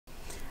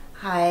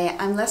Hi,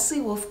 I'm Leslie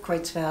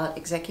Wolf-Creutzfeldt,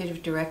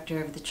 Executive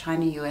Director of the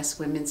China U.S.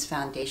 Women's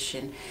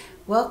Foundation.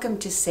 Welcome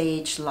to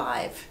Sage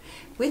Live.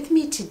 With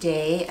me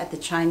today at the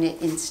China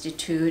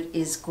Institute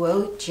is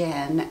Guo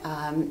Zhen,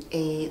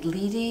 a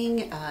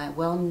leading,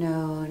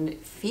 well-known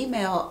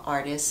female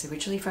artist,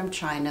 originally from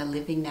China,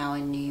 living now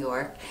in New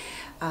York.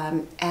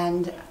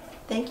 And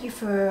thank you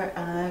for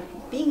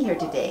being here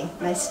today.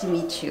 Nice to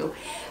meet you.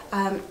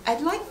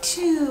 I'd like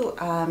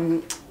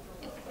to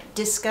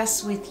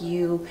discuss with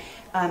you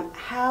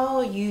how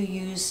you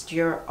used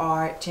your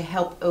art to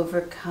help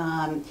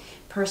overcome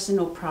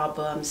personal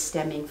problems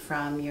stemming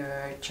from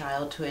your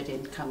childhood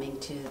and coming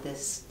to the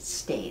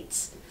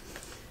States.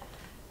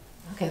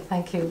 Okay,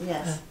 thank you.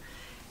 Yes.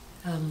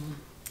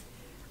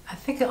 I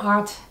think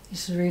art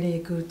is really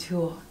a good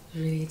tool,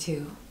 really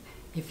to,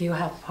 if you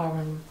have a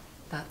problem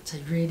that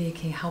really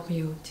can help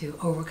you to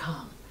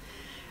overcome.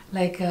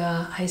 Like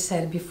I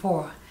said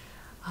before,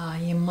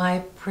 in my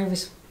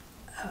previous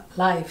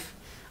life,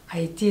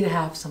 I did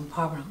have some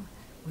problem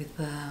with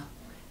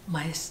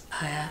my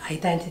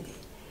identity.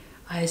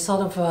 I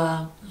sort of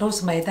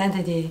lost my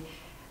identity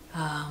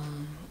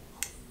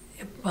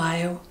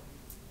by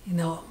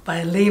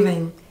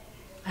living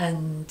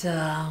and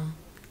how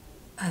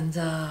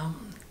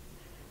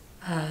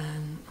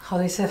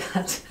do you say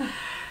that?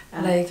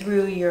 Like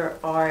through your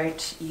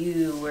art,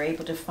 you were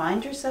able to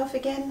find yourself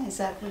again. Is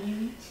that what you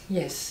mean?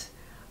 Yes.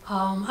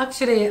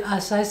 Actually,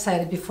 as I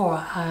said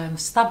before, I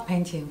stopped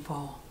painting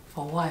for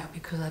a while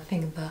because I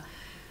think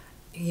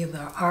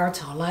either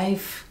art or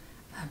life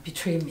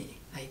betrayed me.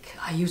 Like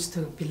I used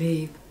to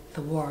believe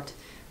the word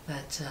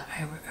that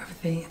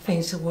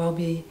things will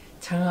be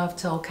turned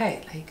out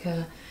okay. Like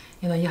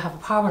you have a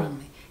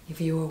problem. If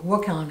you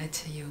work on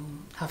it, you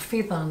have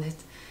faith on it,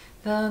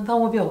 then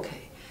will be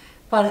okay.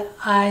 But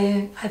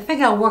I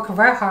think I work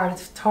very hard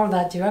toward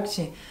that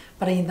direction.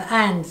 But in the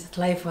end,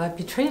 life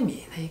betrayed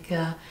me. Like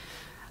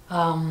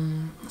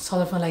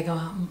sort of like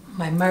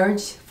my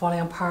marriage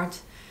falling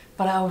apart.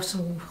 But I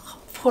also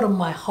put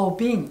my whole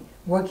being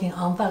working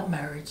on that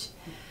marriage,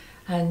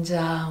 and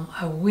I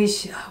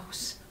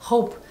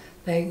hope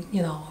that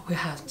we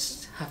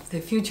have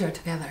the future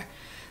together.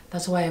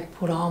 That's why I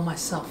put all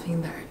myself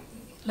in there.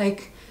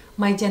 Like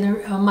my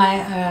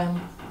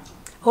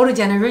older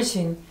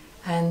generation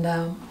and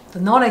the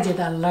knowledge that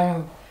I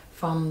learned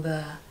from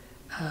the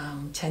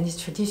Chinese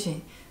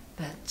tradition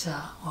that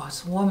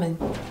was woman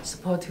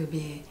supposed to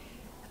be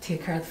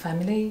take care of the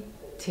family,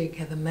 take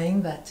care of the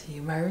man that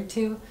you married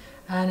to,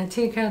 and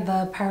take care of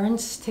the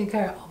parents, take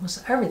care of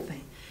almost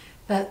everything.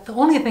 That the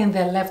only thing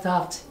that left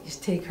out is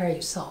take care of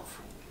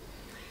yourself.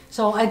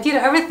 So I did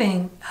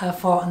everything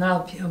for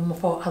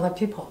other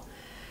people,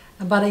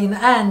 but in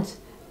the end,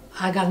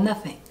 I got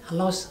nothing. I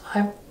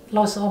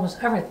lost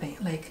almost everything.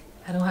 Like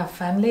I don't have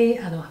family,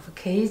 I don't have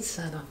kids,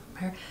 I don't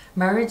have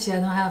marriage, I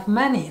don't have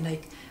money.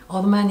 Like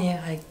all the money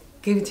I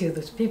give to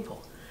those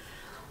people,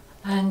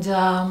 and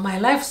my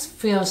life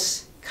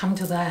feels come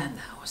to the end.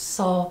 I was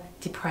so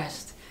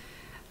depressed.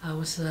 I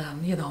was,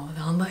 on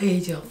the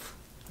edge of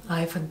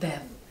life and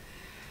death.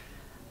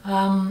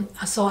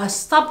 So I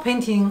stopped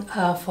painting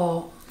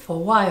for a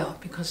while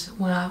because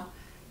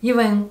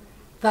even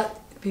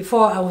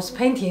before I was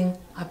painting,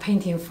 I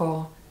painted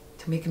to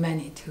make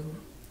money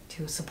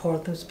to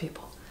support those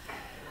people,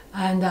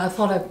 and I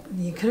thought that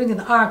including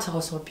the art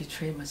also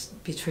betrayed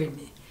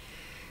me.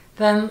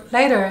 Then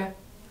later,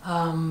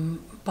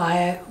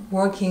 by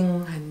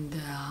working and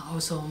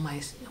also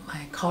my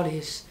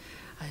colleagues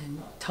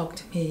and talk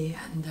to me,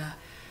 and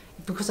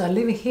because I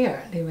live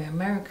here, live in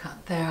America.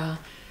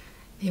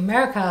 In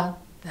America,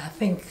 I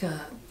think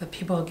the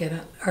people get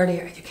an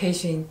early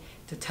education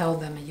to tell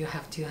them you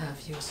have to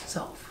have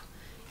yourself,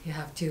 you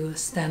have to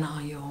stand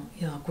on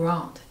your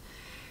ground.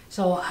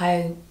 So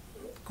I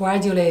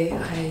gradually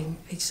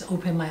it's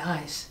opened my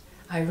eyes.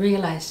 I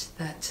realized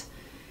that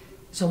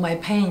my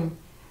pain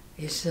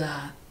is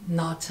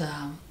not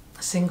a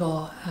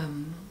single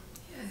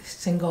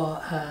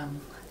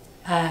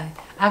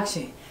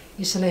action.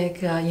 It's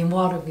like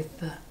involved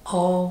with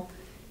all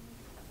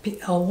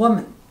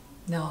women.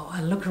 Now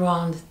I look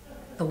around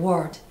the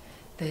world,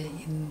 the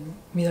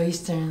Middle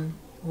Eastern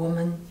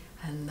woman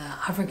and the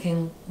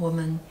African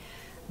woman,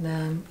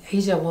 the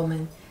Asian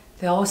woman,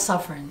 they're all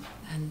suffering,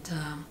 and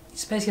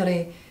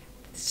especially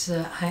it's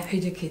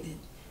uneducated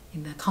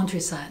in the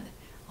countryside.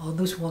 All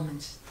those women,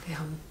 they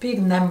have a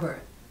big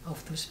number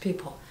of those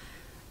people.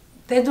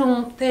 Their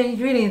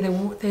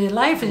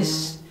life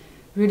is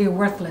really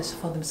worthless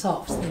for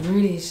themselves. They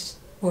really is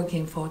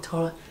working for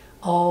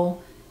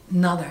all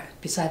another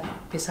beside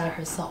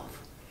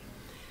herself.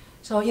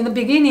 So in the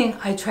beginning,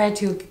 I tried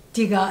to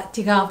dig out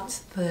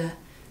the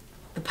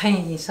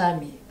pain inside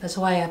me. That's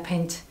why I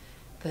paint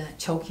the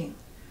choking.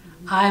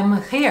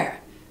 I'm here,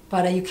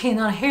 but you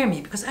cannot hear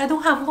me because I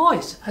don't have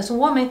voice. As a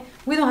woman,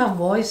 we don't have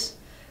voice.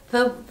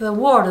 The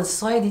world, the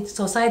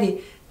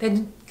society,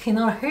 they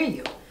cannot hear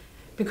you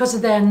because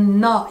they're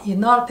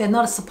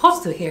not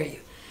supposed to hear you.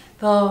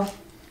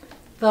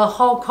 The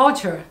whole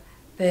culture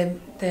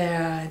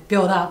they're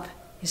built up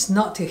is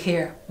not to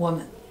hear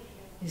women.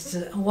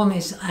 A woman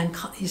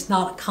is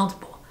not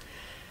accountable.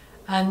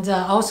 And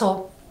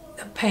also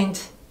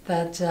paint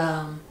that,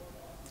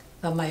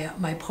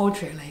 my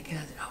poetry, like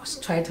I was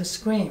trying to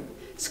scream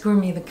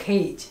in the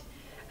cage,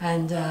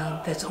 and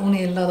there's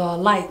only a little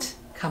light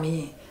coming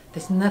in.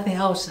 There's nothing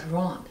else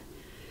around.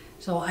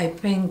 So I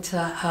paint,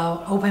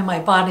 open my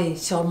body,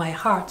 show my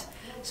heart.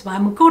 So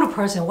I'm a good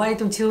person, why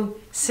don't you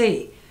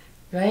see,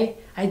 right?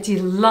 I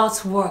did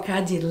lots of work,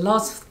 I did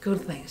lots of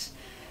good things,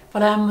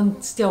 but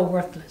I'm still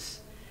worthless.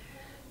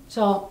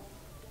 So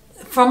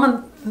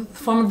from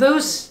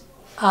those,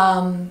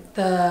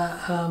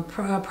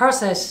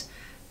 process,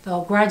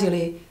 so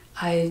gradually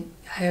I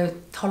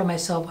told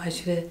myself I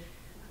should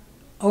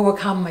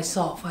overcome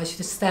myself. I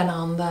should stand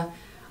on the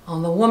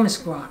woman's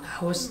ground.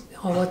 I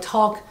will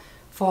talk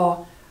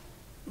for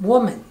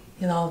women.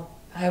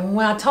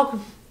 When I talk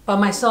by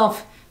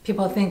myself,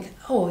 people think,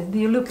 "Oh,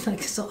 you look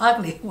like so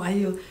ugly. Why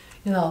I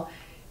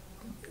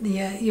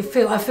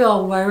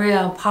feel very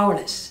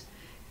powerless."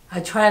 I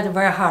tried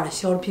very hard to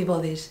show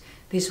people this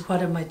is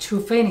what are my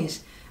true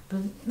feelings, but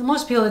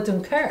most people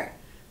don't care.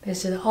 They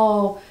said,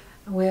 "Oh,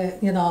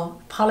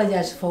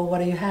 apologize for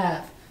what you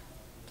have."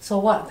 So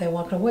what? They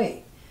walk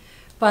away.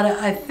 But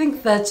I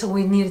think that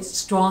we need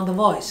strong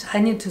voice. I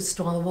need to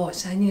strong the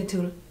voice. I need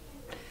to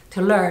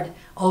learn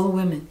all the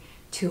women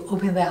to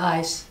open their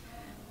eyes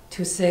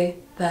to say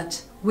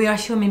that we are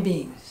human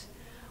beings.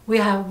 We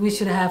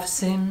should have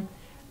same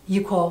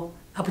equal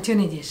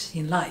opportunities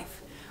in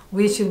life.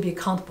 We should be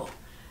accountable.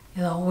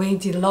 We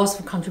did lots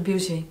of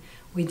contribution.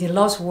 We did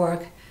lots of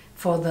work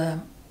for the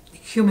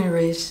human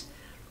race.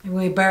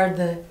 We bear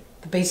the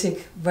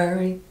basic,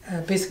 very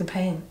basic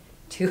pain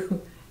to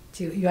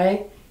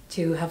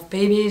have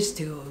babies,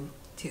 to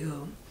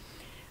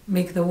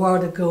make the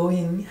world go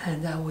in,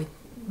 and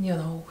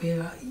we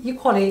are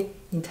equally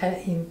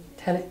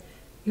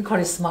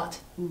equally smart,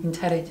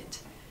 intelligent,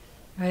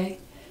 right?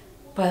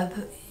 But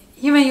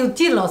even you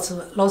did lots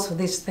of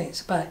these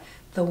things, but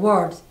the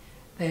world,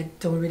 they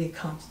don't really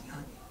count.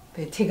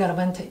 They take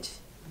advantage.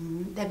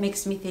 That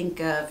makes me think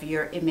of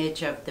your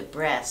image of the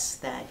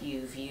breast that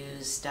you've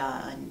used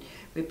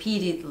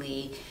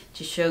repeatedly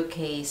to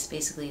showcase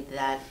basically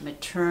that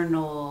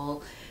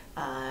maternal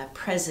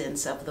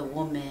presence of the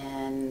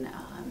woman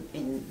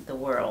in the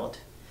world.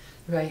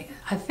 Right.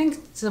 I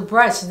think the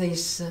breast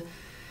is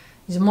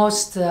the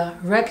most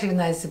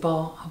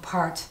recognizable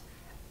part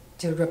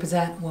to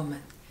represent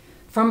woman.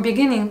 From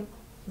beginning,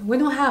 we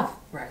don't have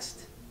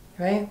breast,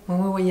 right?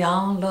 When we were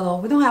young,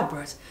 little, we don't have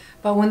breast.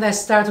 But when they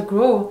start to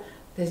grow,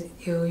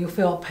 you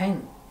feel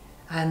pain,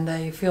 and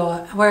you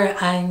feel very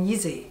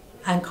uneasy,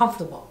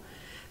 uncomfortable.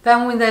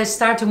 Then when they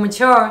start to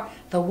mature,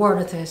 the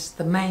word says,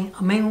 the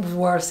main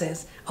word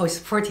says, "Oh, it's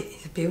pretty,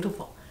 it's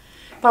beautiful."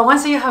 But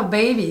once you have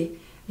baby,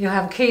 you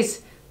have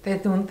kids, they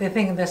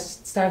think they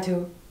start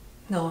to,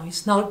 no,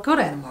 it's not good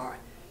anymore,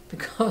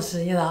 because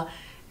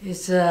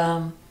it's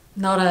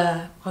not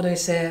a, how do you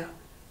say?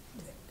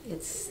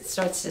 It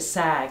starts to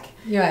sag.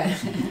 Yeah,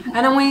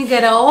 and then when you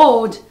get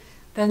old,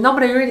 then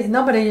nobody really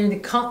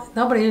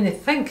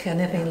think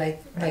anything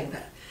like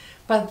that.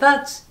 But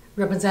that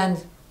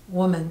represents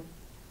woman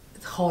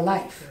whole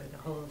life. The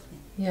whole thing.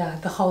 Yeah,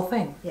 the whole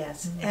thing.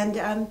 Yes.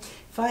 And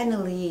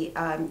finally,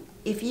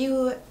 if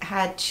you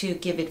had to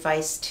give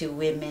advice to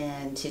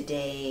women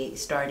today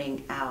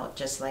starting out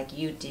just like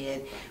you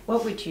did,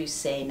 what would you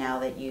say now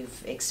that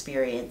you've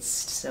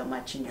experienced so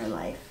much in your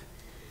life?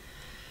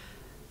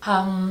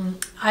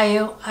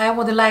 I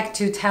would like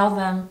to tell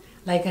them,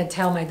 like I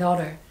tell my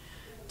daughter,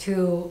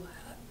 to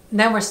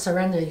never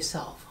surrender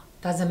yourself.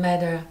 Doesn't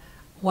matter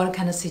what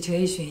kind of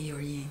situation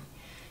you're in.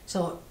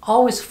 So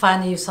always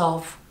find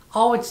yourself,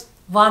 always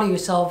value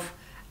yourself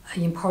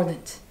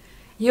important.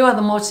 You are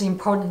the most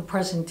important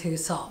person to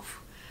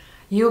yourself.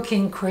 You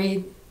can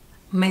create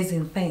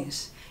amazing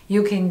things.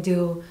 You can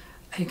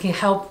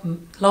help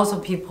lots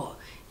of people.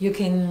 You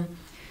can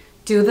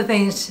do the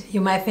things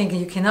you might think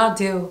you cannot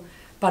do,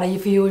 but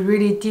if you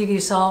really dig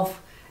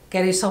yourself,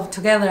 get yourself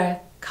together,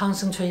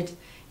 concentrate,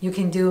 you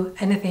can do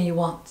anything you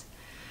want.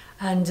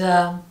 And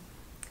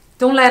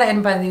don't let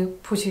anybody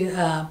push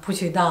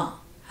you down.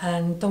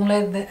 And don't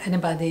let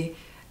anybody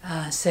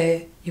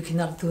say you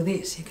cannot do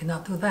this, you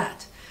cannot do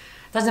that.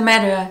 Doesn't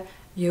matter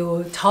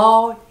you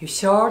tall, you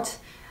short,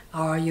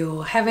 or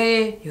you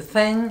heavy, you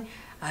thin,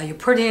 you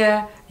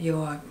prettier,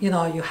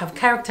 you have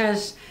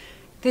characters.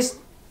 This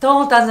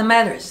all doesn't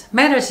matter.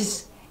 Matters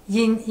is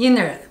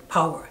inner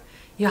power.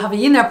 You have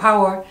inner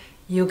power,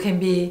 you can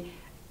be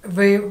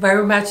very,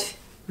 very much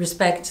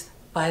respected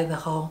by the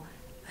whole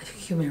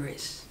human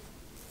race.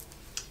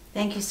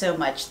 Thank you so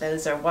much.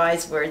 Those are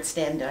wise words,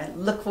 and I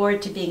look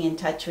forward to being in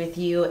touch with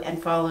you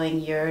and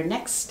following your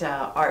next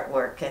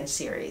artwork and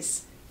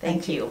series.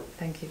 Thank you.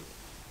 Thank you.